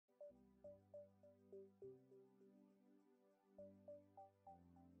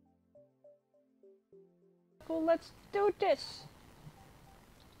Cool, let's do this!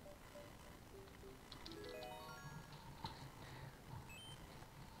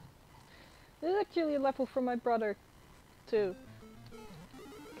 This is actually a level for my brother too.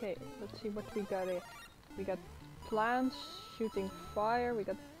 Okay, let's see what we got here. We got plants shooting fire, we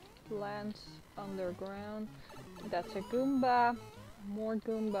got plants underground. That's a Goomba. More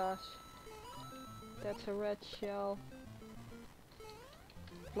Goombas. That's a red shell.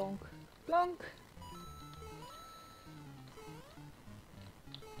 Plonk. Plonk!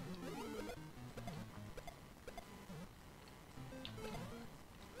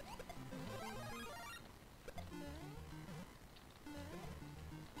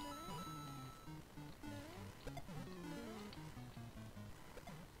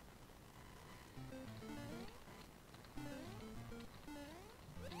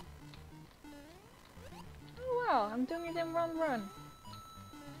 Oh wow, I'm doing it in one run.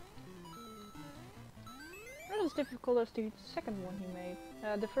 Not as difficult as the second one he made.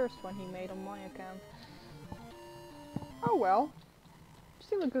 The first one he made on my account. Oh well.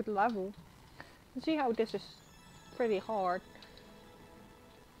 Still a good level. You see how this is pretty hard.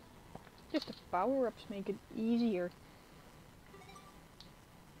 Just the power-ups make it easier.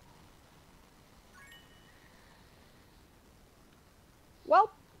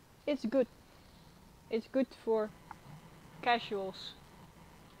 Well, it's good. It's good for casuals.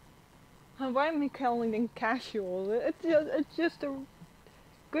 Why am I calling them casual? It's just a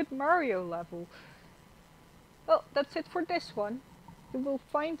good Mario level. Well, that's it for this one. You will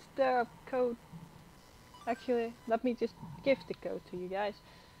find the code. Actually, let me just give the code to you guys.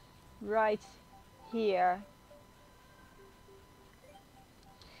 Right here.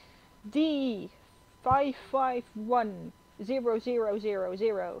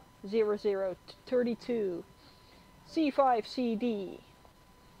 D55100000032 C5CD.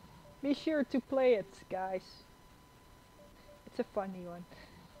 Be sure to play it, guys. It's a funny one,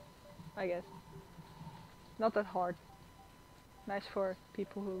 I guess. Not that hard. Nice for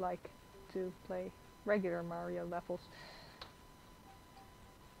people who like to play regular Mario levels.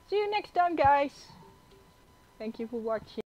 See you next time, guys. Thank you for watching.